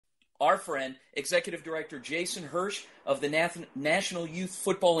our friend, Executive Director Jason Hersh of the National Youth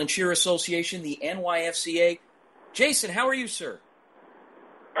Football and Cheer Association, the NYFCA. Jason, how are you, sir?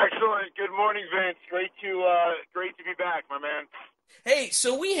 Excellent. Good morning, Vince. Great to be back, my man. Hey,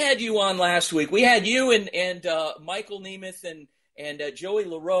 so we had you on last week. We had you and Michael Nemeth and Joey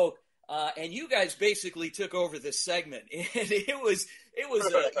LaRoque, and you guys basically took over this segment. And it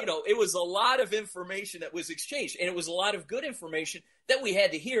was a lot of information that was exchanged, and it was a lot of good information that we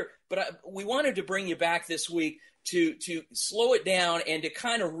had to hear. But we wanted to bring you back this week to slow it down and to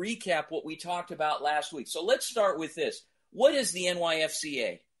kind of recap what we talked about last week. So let's start with this. What is the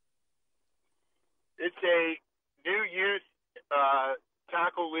NYFCA? It's a new youth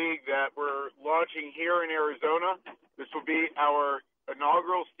tackle league that we're launching here in Arizona. This will be our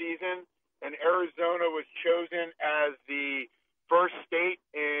inaugural season, and Arizona was chosen as the first state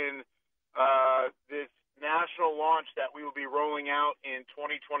in this national launch that we will be rolling out in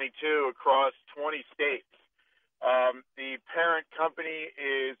 2022 across 20 states. The parent company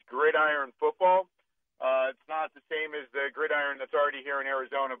is Gridiron Football. It's not the same as the Gridiron that's already here in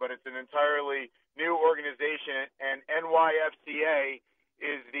Arizona, but it's an entirely new organization, and NYFCA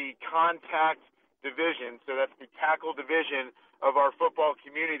is the contact division, so that's the tackle division of our football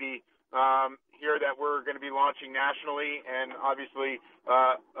community here that we're going to be launching nationally, and obviously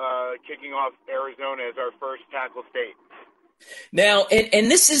kicking off Arizona as our first tackle state. Now,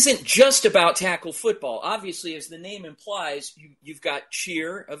 and this isn't just about tackle football. Obviously, as the name implies, you've got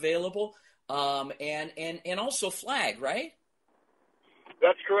cheer available, and also flag, right?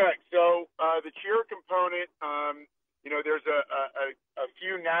 That's correct. So the cheer component, there's a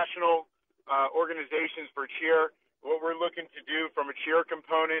few national organizations for cheer. What we're looking to do from a cheer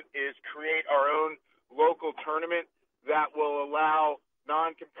component is create our own local tournament that will allow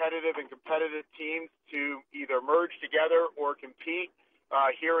non-competitive and competitive teams to either merge together or compete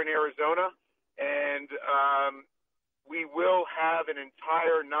here in Arizona. And we will have an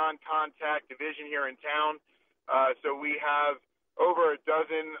entire non-contact division here in town. So we have over a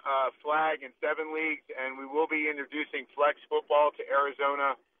dozen flag and 7 leagues, and we will be introducing flex football to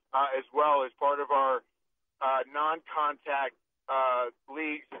Arizona as well as part of our non-contact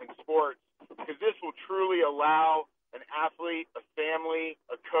leagues and sports, because this will truly allow an athlete, a family,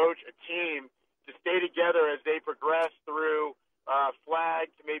 a coach, a team to stay together as they progress through flag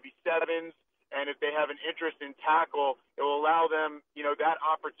to maybe 7s, and if they have an interest in tackle, it will allow them, that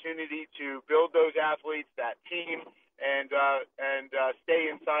opportunity to build those athletes, that team, and stay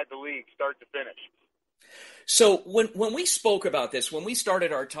inside the league, start to finish. So when we spoke about this, when we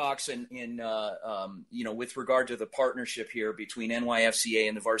started our talks in with regard to the partnership here between NYFCA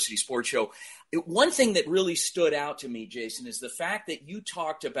and the Varsity Sports Show, one thing that really stood out to me, Jason, is the fact that you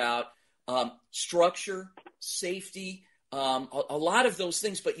talked about structure, safety, a lot of those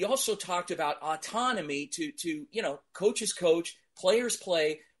things, but you also talked about autonomy to coaches coach, players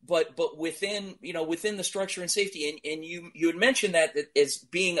play, but within the structure and safety, and you had mentioned that as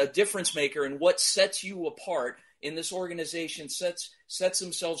being a difference maker and what sets you apart in this organization, sets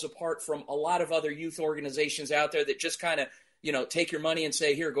themselves apart from a lot of other youth organizations out there that just kind of take your money and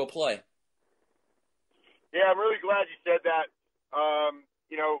say, here, go play. Yeah, I'm really glad you said that.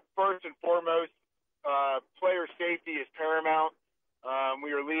 First and foremost, player safety is paramount.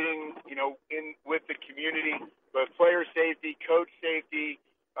 We are leading in with the community, but player safety, coach safety,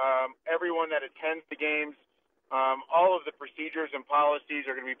 everyone that attends the games, all of the procedures and policies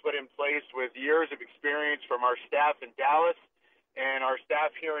are going to be put in place with years of experience from our staff in Dallas and our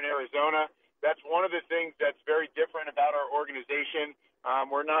staff here in Arizona. That's one of the things that's very different about our organization.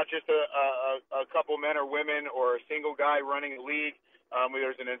 We're not just a couple men or women or a single guy running a league.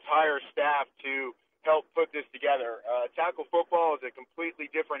 There's an entire staff to help put this together. Tackle football is a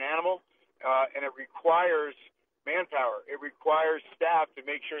completely different animal, and it requires manpower. It requires staff to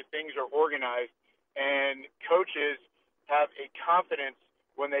make sure things are organized, and coaches have a confidence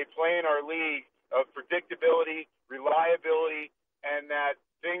when they play in our league of predictability, reliability, and that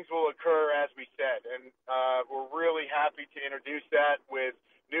things will occur as we said. And we're really happy to introduce that with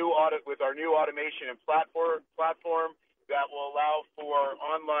our new automation and platform that will allow for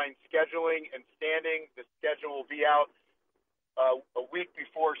online scheduling and standing. The schedule will be out a week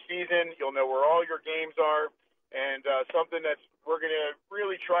before season. You'll know where all your games are. And something that we're going to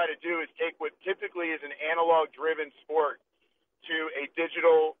really try to do is take what typically is an analog-driven sport to a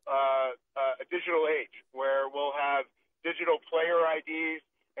digital age, where we'll have digital player IDs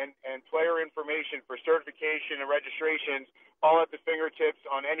and player information for certification and registrations all at the fingertips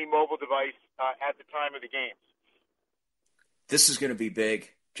on any mobile device at the time of the games. This is going to be big.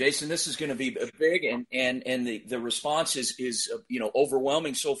 Jason, this is going to be big, and the response is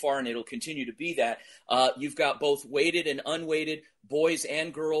overwhelming so far, and it'll continue to be that. You've got both weighted and unweighted boys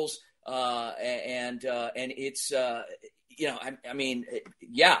and girls, and it's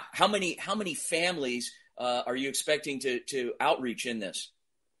How many families are you expecting to outreach in this?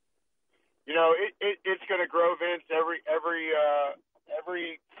 It's going to grow, Vince, every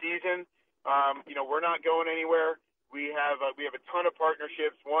season. We're not going anywhere. We have a ton of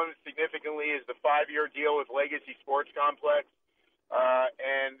partnerships. One significantly is the 5-year deal with Legacy Sports Complex.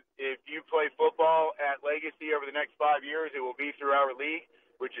 And if you play football at Legacy over the next 5 years, it will be through our league,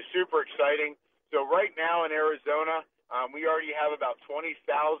 which is super exciting. So right now in Arizona, we already have about 20,000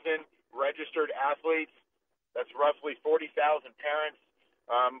 registered athletes. That's roughly 40,000 parents,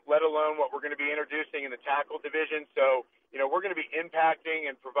 let alone what we're going to be introducing in the tackle division. So, we're going to be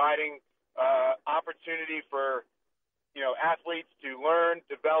impacting and providing opportunity for athletes to learn,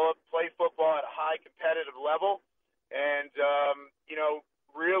 develop, play football at a high competitive level, and,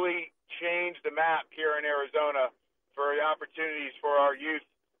 really change the map here in Arizona for the opportunities for our youth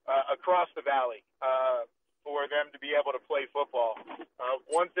across the valley for them to be able to play football.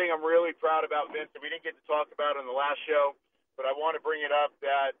 One thing I'm really proud about, Vince, that we didn't get to talk about on the last show, but I want to bring it up,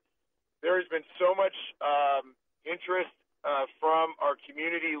 that there has been so much interest from our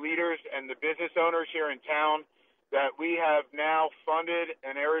community leaders and the business owners here in town that we have now funded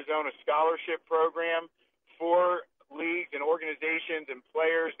an Arizona scholarship program for leagues and organizations and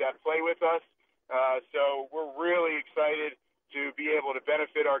players that play with us. So we're really excited to be able to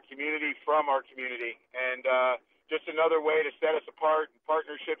benefit our community from our community. And just another way to set us apart in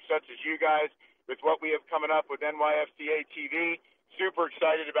partnerships such as you guys with what we have coming up with NYFCA TV. Super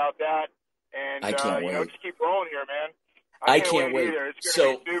excited about that. And, I can't wait. Just keep rolling here, man. I can't wait. Either. It's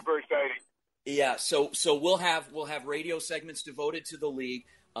going to be super exciting. Yeah, so we'll have radio segments devoted to the league.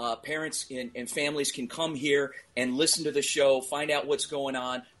 Parents and families can come here and listen to the show, find out what's going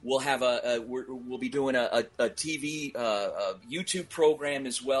on. We'll have we'll be doing a TV YouTube program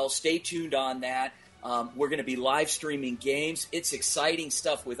as well. Stay tuned on that. We're going to be live streaming games. It's exciting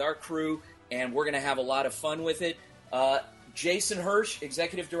stuff with our crew, and we're going to have a lot of fun with it. Jason Hersh,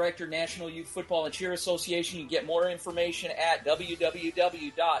 Executive Director, National Youth Football and Cheer Association. You can get more information at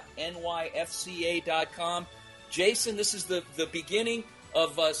www.nyfca.com. Jason, this is the beginning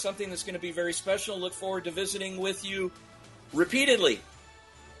of something that's going to be very special. Look forward to visiting with you repeatedly.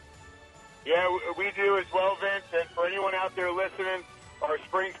 Yeah, we do as well, Vince. And for anyone out there listening, our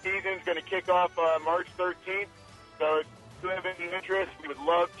spring season is going to kick off March 13th. So if you have any interest, we would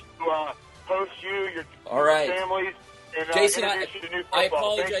love to host you, your families. And, Jason, I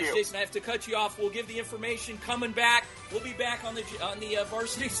apologize, Jason. I have to cut you off. We'll give the information coming back. We'll be back on the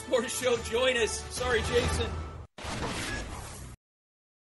Varsity Sports Show. Join us. Sorry, Jason.